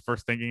when I was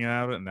first thinking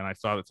about it. And then I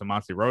saw that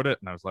Tomasi wrote it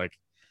and I was like,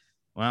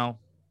 well,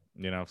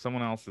 you know, if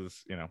someone else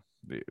is, you know,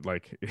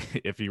 like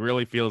if he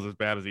really feels as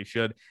bad as he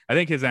should, I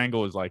think his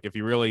angle is like, if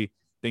he really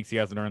thinks he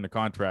hasn't earned the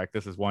contract,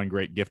 this is one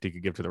great gift he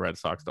could give to the Red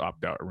Sox to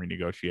opt out or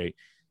renegotiate.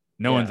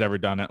 No one's ever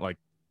done it. Like,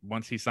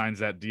 once he signs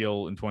that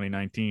deal in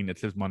 2019,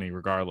 it's his money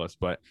regardless.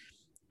 But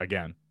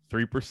again,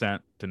 3%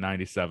 to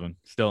 97,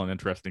 still an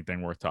interesting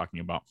thing worth talking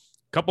about.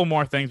 A couple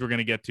more things we're going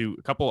to get to,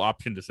 a couple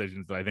option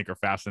decisions that I think are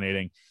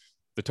fascinating.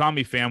 The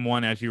Tommy Pham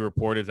one, as you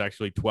report, is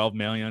actually $12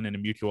 million in a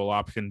mutual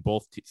option.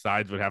 Both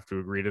sides would have to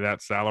agree to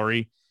that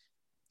salary.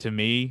 To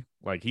me,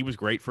 like, he was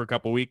great for a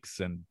couple weeks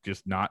and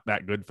just not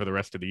that good for the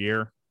rest of the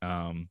year.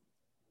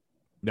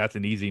 That's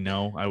an easy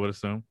no, I would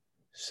assume.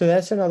 So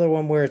that's another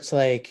one where it's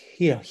like,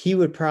 you know, he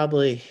would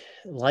probably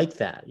like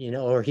that, you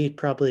know, or he's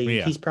probably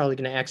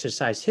going to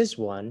exercise his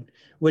one,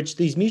 which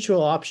these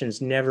mutual options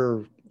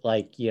never,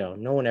 like, you know,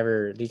 no one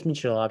ever, these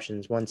mutual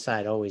options, one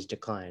side always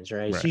declines,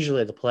 right? It's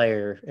usually the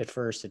player at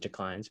first that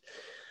declines.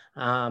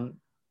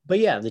 But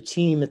yeah, the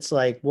team, it's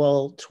like,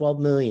 well, 12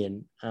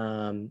 million.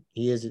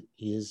 He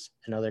is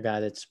another guy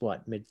that's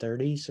what,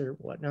 mid-30s or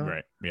whatnot?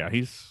 Right. Yeah,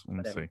 he's, let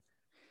me see,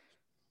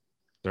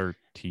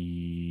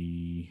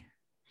 30.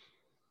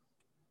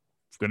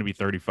 Going to be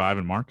 35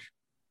 in March.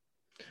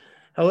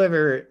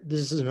 However,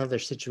 this is another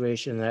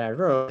situation that I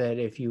wrote that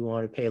if you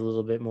want to pay a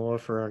little bit more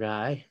for a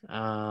guy,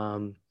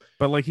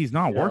 but like, he's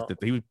not worth it.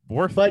 He was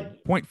worth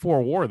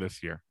 0.4 WAR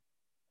this year.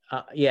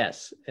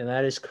 Yes, and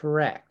that is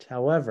correct.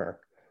 However,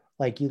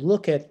 like, you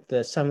look at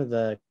some of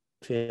the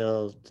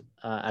field,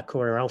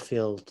 quarter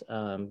outfield,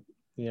 you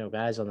know,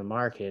 guys on the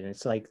market, and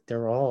it's like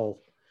they're all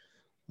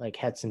like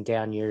had some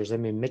down years. I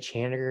mean, Mitch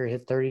Haniger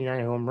hit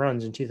 39 home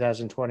runs in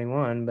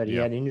 2021, but he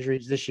had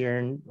injuries this year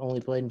and only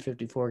played in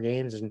 54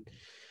 games and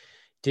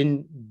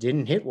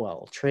didn't hit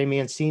well. Trey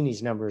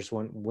Mancini's numbers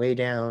went way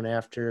down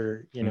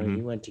after, you know,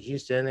 he went to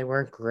Houston. They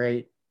weren't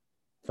great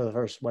for the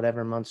first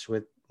whatever months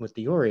with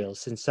the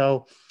Orioles. And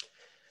so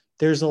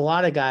there's a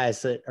lot of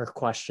guys that are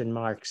question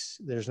marks.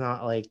 There's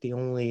not like the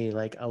only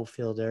like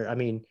outfielder. I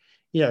mean,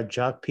 you know,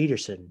 Jock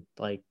Peterson,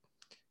 like,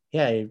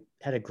 yeah, he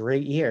had a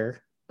great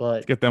year. But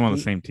let's get them on the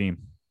same team.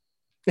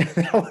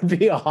 That would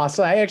be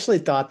awesome. I actually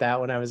thought that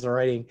when I was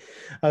writing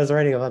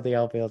about the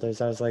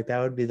outfielders. I was like, that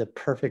would be the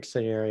perfect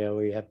scenario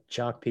where you have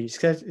Jock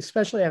Peterson,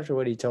 especially after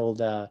what he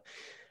told, after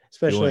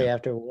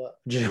what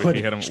he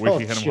hit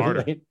him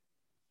harder.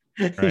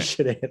 He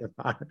should have hit him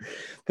harder.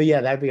 But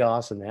yeah, that'd be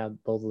awesome to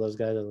have both of those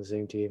guys on the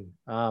same team.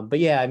 But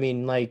yeah, I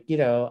mean, like,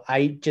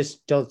 I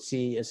just don't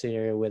see a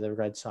scenario where the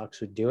Red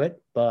Sox would do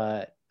it,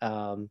 but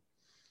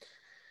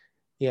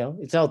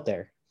it's out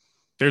there.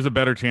 There's a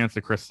better chance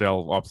that Chris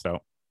Sale opts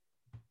out.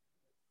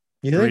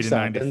 You think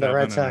so? Then the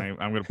Red Sox.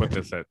 I'm going to put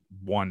this at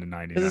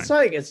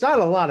 1-99. It's not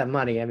a lot of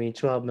money. I mean,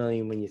 $12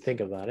 million when you think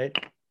about it.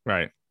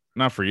 Right.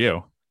 Not for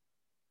you.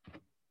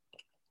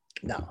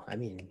 No, I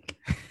mean,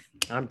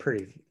 I'm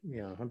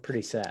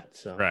pretty sad.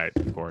 So right,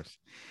 of course.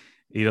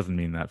 He doesn't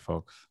mean that,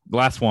 folks. The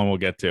last one we'll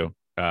get to,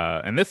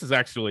 and this is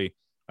actually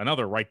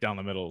another right down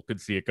the middle. Could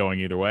see it going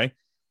either way.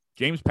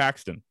 James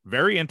Paxton,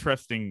 very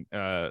interesting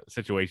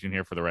situation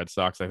here for the Red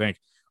Sox. I think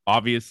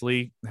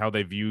obviously how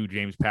they view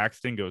James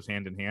Paxton goes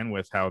hand in hand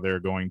with how they're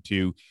going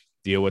to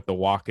deal with the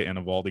Wacha and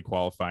Eovaldi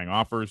qualifying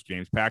offers.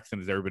 James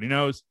Paxton, as everybody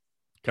knows,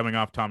 coming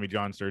off Tommy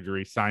John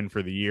surgery, signed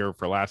for the year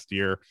for last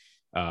year,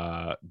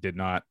 did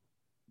not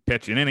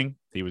pitch an inning.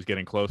 He was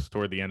getting close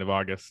toward the end of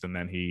August, and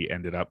then he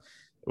ended up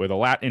with a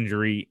lat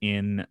injury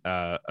in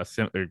a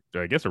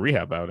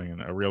rehab outing in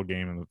a real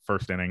game in the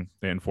first inning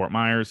in Fort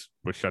Myers.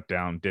 Was shut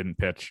down, didn't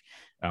pitch.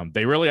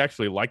 They really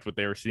actually liked what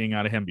they were seeing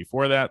out of him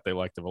before that. They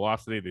liked the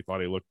velocity. They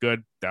thought he looked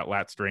good. That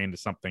lat strain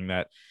is something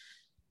that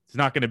is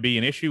not going to be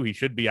an issue. He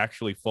should be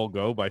actually full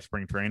go by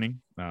spring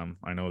training.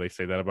 I know they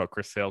say that about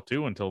Chris Sale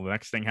too until the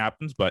next thing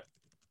happens, but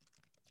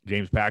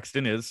James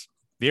Paxton is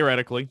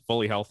theoretically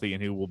fully healthy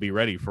and he will be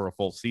ready for a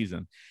full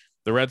season.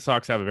 The Red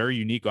Sox have a very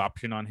unique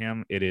option on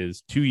him. It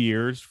is 2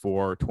 years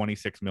for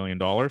 $26 million.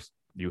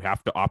 You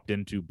have to opt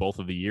into both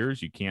of the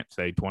years. You can't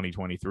say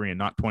 2023 and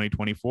not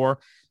 2024.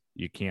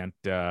 You can't,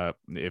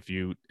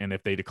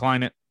 if they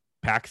decline it,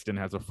 Paxton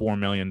has a $4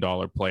 million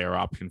player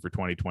option for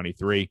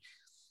 2023.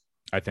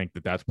 I think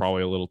that's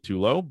probably a little too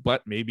low,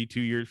 but maybe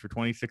 2 years for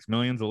 $26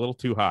 million is a little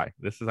too high.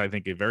 This is, I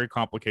think, a very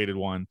complicated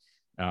one.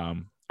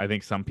 I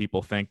think some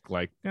people think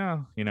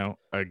again,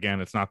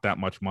 it's not that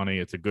much money.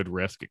 It's a good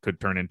risk. It could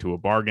turn into a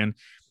bargain.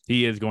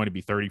 He is going to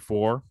be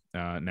 34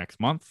 next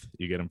month.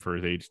 You get him for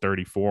his age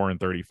 34 and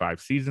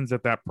 35 seasons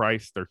at that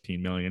price, $13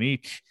 million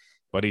each.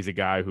 But he's a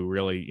guy who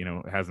really,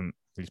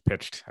 he's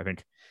pitched, I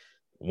think,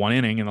 1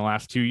 inning in the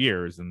last 2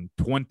 years and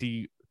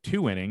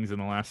 22 innings in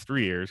the last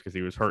 3 years because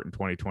he was hurt in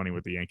 2020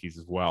 with the Yankees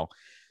as well.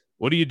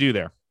 What do you do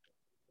there?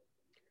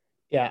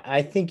 Yeah,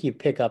 I think you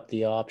pick up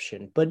the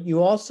option, but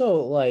you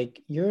also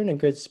you're in a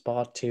good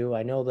spot too.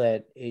 I know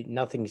that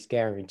nothing's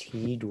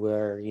guaranteed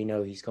where,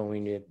 he's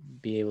going to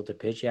be able to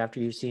pitch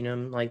after you've seen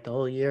him the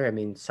whole year. I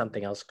mean,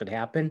 something else could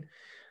happen.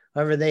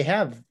 However, they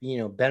have,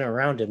 been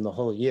around him the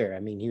whole year.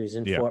 I mean, he was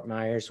in Fort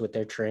Myers with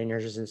their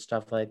trainers and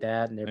stuff like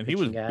that. And he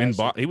was guys.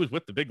 He was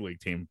with the big league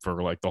team for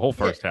the whole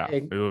first half.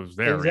 It was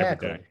there every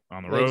day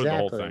on the road, the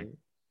whole thing.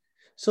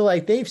 So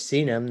they've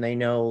seen him, they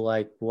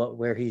know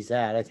where he's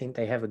at. I think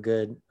they have a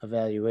good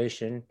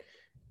evaluation.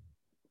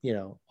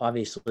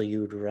 Obviously you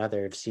would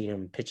rather have seen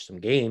him pitch some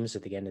games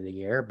at the end of the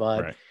year,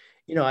 but right.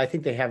 I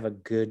think they have a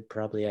good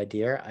probably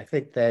idea. I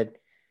think that,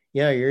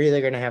 you're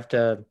either going to have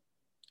to,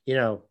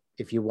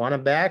 if you want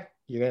him back,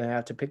 you're going to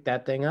have to pick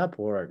that thing up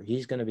or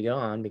he's going to be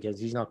gone because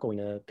he's not going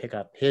to pick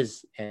up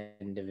his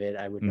end of it.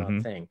 I would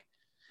not think,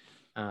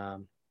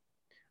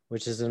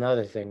 which is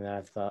another thing that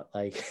I've thought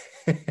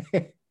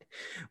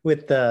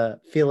with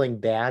the feeling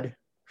bad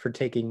for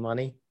taking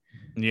money.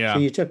 Yeah. So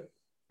you took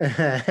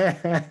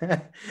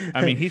I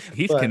mean, he's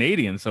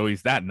Canadian, so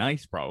he's that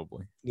nice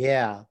probably.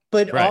 Yeah.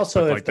 But right.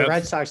 Also if the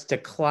Red Sox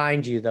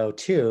declined you though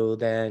too,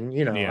 then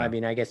I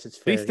mean, I guess it's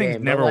fair. These things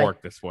never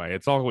work this way.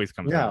 It's always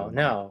comes out.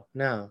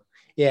 No.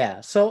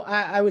 Yeah. So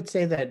I would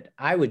say that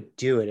I would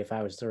do it if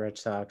I was the Red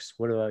Sox.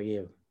 What about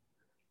you?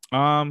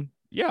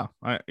 Yeah.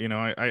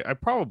 I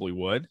probably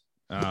would.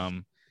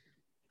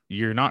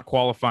 You're not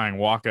qualifying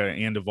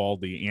Wacha and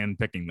Eovaldi and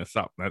picking this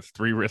up. That's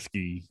 3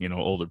 risky,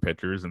 older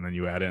pitchers. And then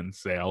you add in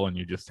Sale and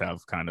you just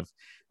have kind of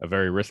a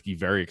very risky,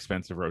 very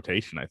expensive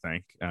rotation, I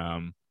think.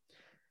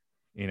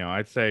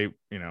 I'd say,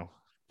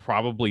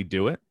 probably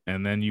do it.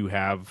 And then you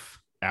have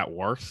at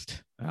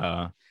worst,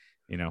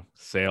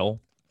 Sale,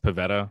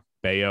 Pivetta,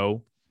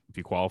 Bayo, if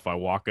you qualify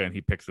Wacha and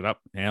he picks it up,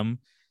 him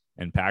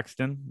and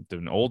Paxton. It's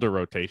an older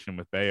rotation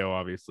with Bayo,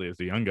 obviously, as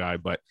a young guy,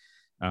 but,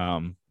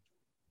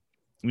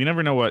 you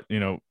never know what,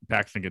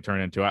 Paxton could turn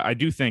into. I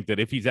do think that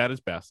if he's at his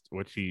best,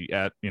 which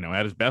at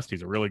his best,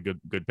 he's a really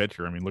good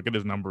pitcher. I mean, look at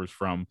his numbers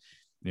from,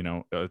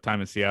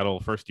 time in Seattle,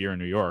 first year in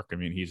New York. I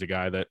mean, he's a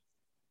guy that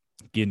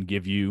can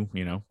give you,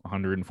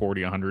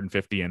 140,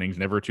 150 innings,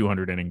 never a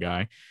 200 inning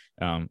guy.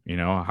 A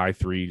high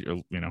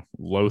 3,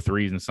 low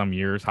 3s in some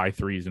years, high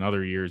 3s in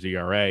other years,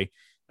 ERA.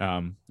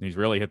 He's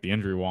really hit the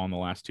injury wall in the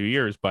last 2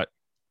 years, but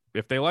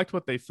if they liked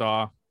what they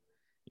saw,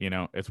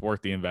 it's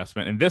worth the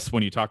investment. And this,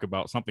 when you talk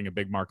about something a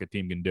big market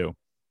team can do,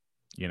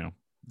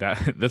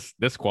 that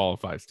this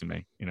qualifies to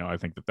me. I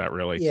think that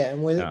really,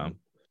 and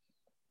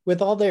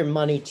with all their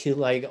money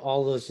to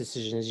all those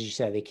decisions, as you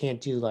said, they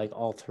can't do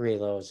all 3 of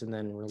those and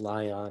then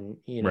rely on,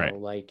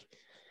 right.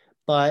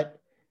 but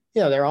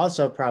they're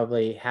also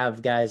probably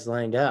have guys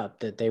lined up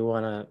that they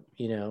want to,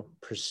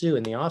 pursue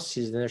in the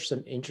offseason. There's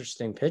some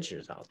interesting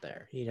pitchers out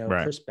there.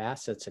 Right. Chris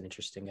Bassett's an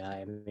interesting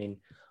guy. I mean,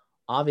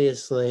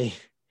 obviously,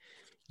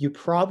 you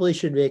probably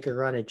should make a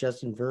run at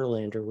Justin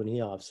Verlander when he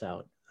opts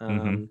out.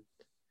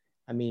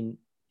 I mean,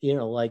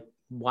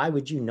 why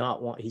would you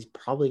not want? He's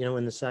probably going to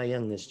win the Cy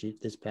Young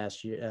this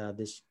past year,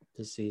 this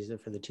season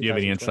for the 2020. Do you have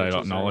any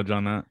inside knowledge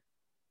on that?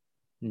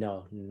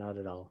 No, not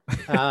at all.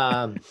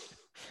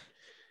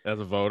 As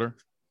a voter,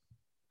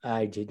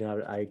 I did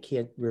not. I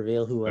can't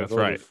reveal who I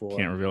voted for.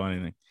 Can't reveal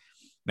anything.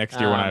 Next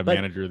year, when I have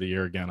manager of the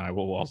year again, I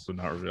will also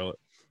not reveal it.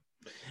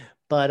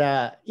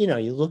 But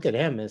you look at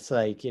him, it's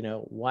like,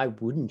 why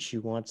wouldn't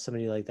you want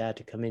somebody like that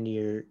to come into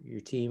your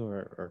team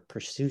or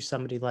pursue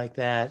somebody like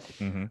that?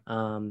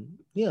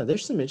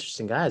 There's some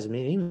interesting guys. I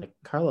mean, even like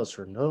Carlos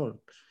Rendon,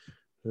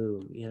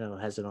 who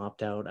has an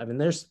opt out. I mean,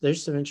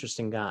 there's some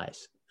interesting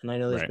guys, and I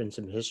know there's been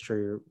some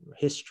injury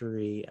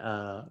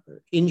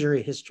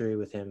history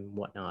with him and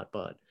whatnot.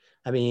 But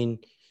I mean,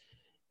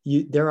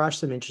 there are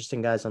some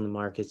interesting guys on the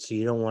market, so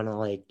you don't want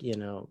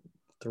to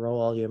throw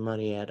all your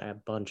money at a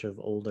bunch of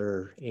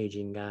older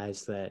aging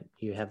guys that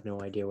you have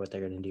no idea what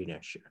they're going to do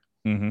next year.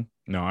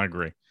 No, I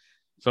agree.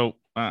 So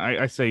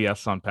I say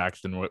yes on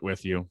Paxton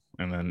with you.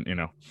 And then,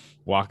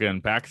 Waka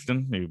and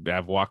Paxton, you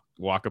have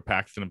Waka,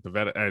 Paxton, and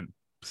Pivetta,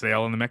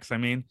 Sale in the mix. I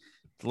mean,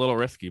 it's a little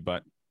risky,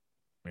 but,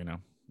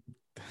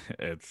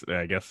 it's,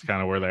 I guess,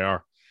 kind of where they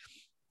are.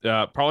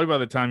 Probably by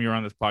the time you're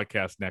on this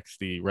podcast next,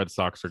 the Red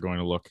Sox are going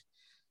to look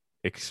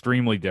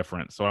extremely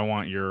different. So I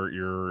want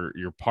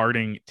your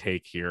parting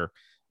take here.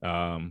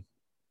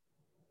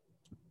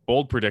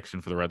 Bold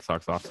prediction for the Red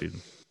Sox offseason.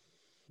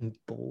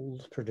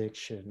 Bold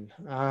prediction.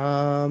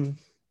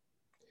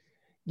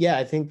 Yeah,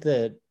 I think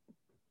that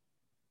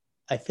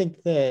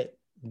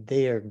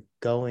they are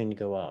going to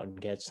go out and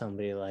get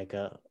somebody like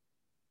a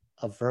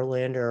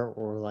Verlander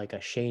or like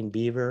a Shane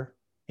Bieber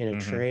in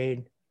a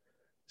trade.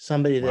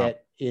 Somebody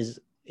that is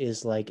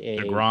like a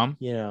DeGrom.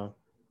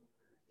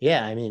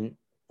 Yeah, I mean,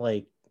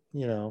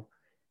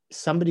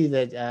 somebody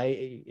that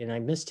I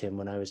missed him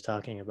when I was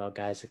talking about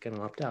guys that can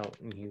opt out,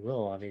 and he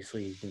will.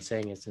 Obviously, he's been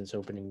saying it since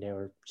opening day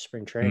or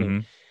spring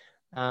training.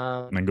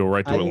 And then go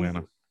right to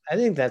Atlanta. I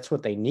think that's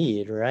what they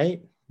need,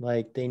 right?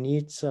 Like, they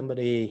need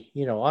somebody.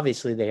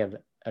 Obviously they have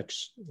a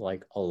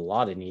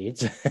lot of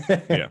needs.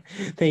 Yeah.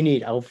 They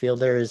need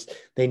outfielders.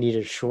 They need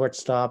a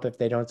shortstop if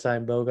they don't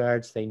sign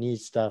Bogarts. They need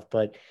stuff,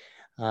 but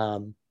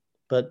that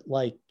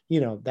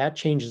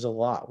changes a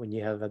lot when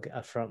you have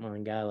a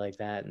frontline guy like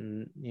that,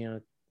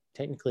 and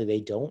technically they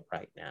don't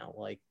right now.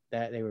 Like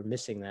that, they were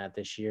missing that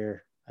this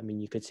year. I mean,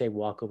 you could say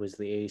Walker was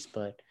the ace,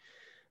 but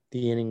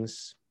the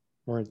innings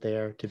weren't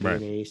there to be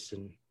an ace,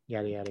 and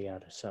yada yada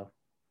yada. So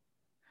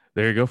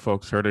there you go,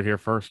 folks. Heard it here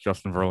first.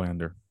 Justin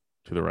Verlander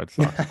to the Red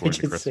Sox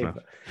according to Chris Smith.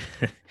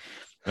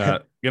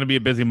 Going to be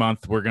a busy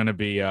month. We're going to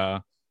be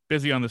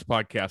busy on this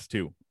podcast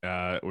too.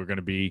 We're going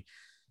to be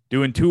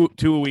doing two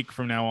a week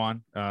from now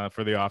on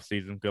for the off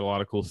season. Got a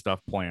lot of cool stuff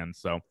planned.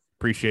 So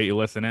appreciate you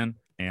listening,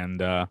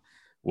 and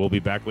we'll be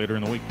back later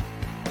in the week.